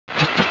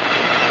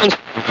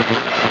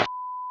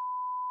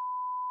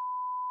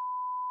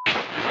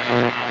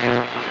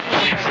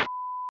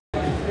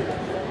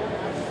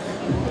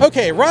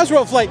Okay,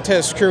 Roswell flight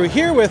test crew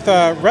here with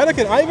Radek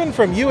and Ivan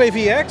from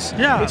UAVX.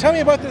 Yeah. Well, tell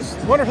me about this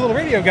wonderful little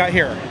radio you've got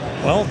here.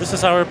 Well, this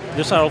is our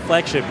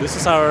flagship. This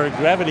is our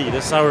Gravity.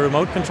 This is our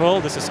remote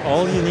control. This is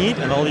all you need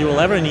and all you will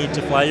ever need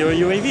to fly your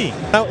UAV.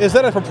 Now, is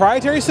that a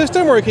proprietary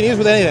system or you can use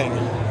with anything?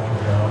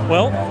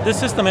 Well, this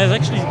system is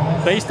actually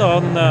based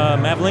on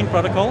Mavlink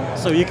protocol,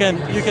 so you can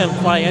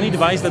fly any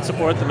device that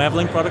supports the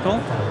Mavlink protocol.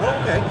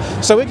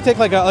 Okay. So we can take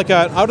like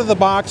a out of the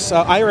box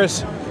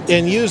Iris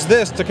and use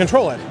this to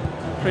control it.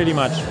 Pretty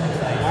much.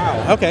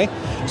 Wow. Okay.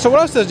 So what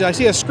else does I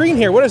see a screen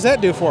here? What does that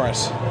do for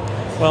us?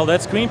 Well,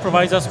 that screen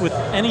provides us with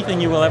anything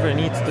you will ever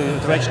need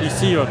to actually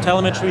see your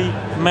telemetry,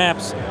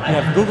 maps. You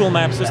have Google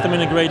Maps system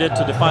integrated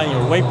to define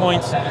your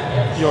waypoints,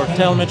 your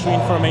telemetry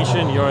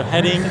information, your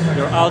heading,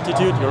 your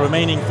altitude, your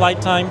remaining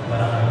flight time,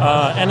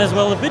 and as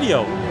well a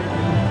video.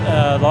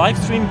 Live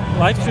stream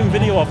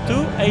video of 2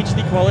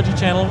 HD quality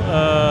channel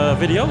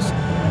videos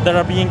that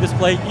are being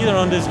displayed either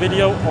on this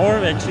video or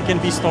actually can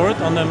be stored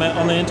on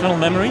the internal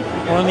memory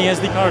or on the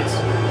SD cards.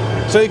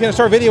 So you can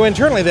store video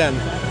internally then?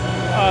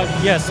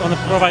 Yes, on the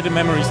provided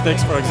memory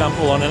sticks, for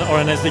example, or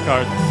an SD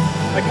card.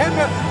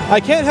 I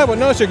can't help but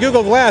notice your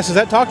Google Glass. Does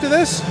that talk to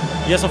this?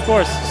 Yes, of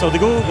course. So the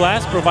Google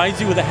Glass provides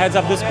you with a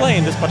heads-up display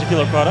in this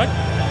particular product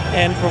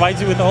and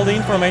provides you with all the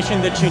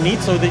information that you need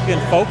so that you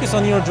can focus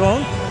on your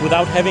drone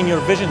without having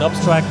your vision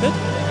obstructed.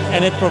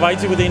 And it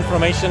provides you with the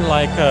information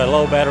like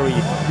low battery,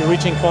 the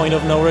reaching point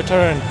of no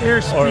return,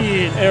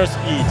 airspeed,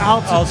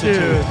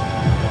 altitude.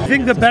 I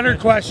think the better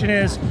question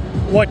is,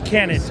 what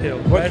can it do?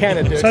 What can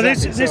it do? So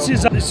exactly.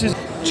 this is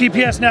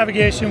GPS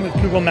navigation with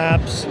Google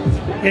Maps.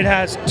 It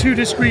has 2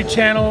 discrete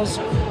channels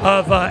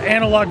of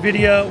analog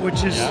video,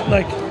 which is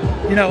like,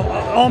 you know,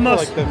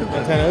 almost like the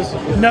antennas.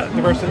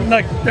 diversity.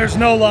 Like there's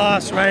no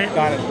loss, right?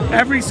 Got it.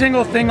 Every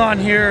single thing on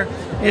here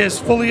is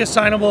fully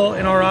assignable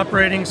in our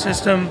operating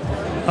system.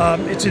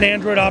 It's an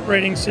Android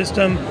operating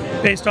system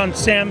based on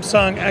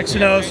Samsung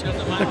Exynos,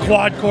 the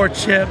quad-core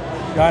chip.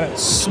 Got it.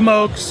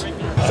 Smokes.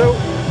 So,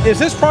 is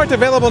this product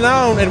available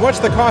now, and what's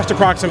the cost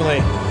approximately?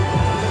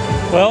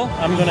 Well,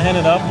 I'm going to hand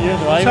it up here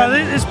to Ivan. So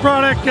this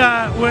product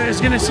is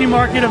going to see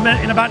market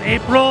in about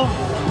April,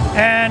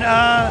 and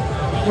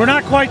we're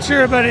not quite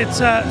sure, but it's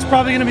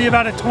probably going to be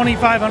about a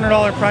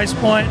 $2,500 price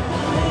point.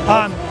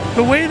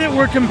 The way that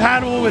we're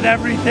compatible with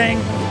everything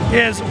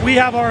is we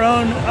have our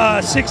own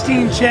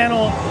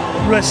 16-channel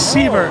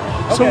receiver.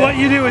 Okay. So what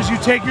you do is you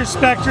take your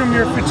Spectrum,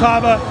 your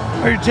Futaba,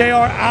 or your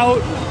JR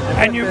out,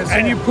 and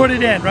you put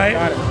it in, right?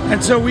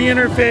 And so we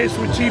interface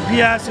with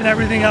GPS and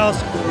everything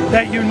else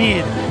that you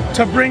need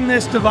to bring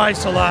this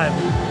device alive.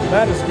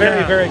 That is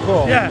very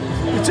cool. Yeah,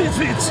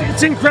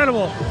 it's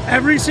incredible.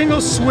 Every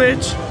single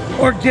switch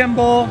or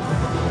gimbal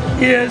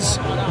is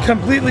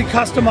completely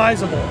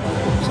customizable.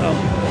 So,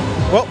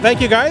 well,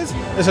 thank you guys.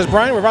 This is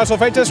Brian with Roswell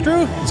Flight Test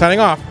Crew signing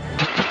off.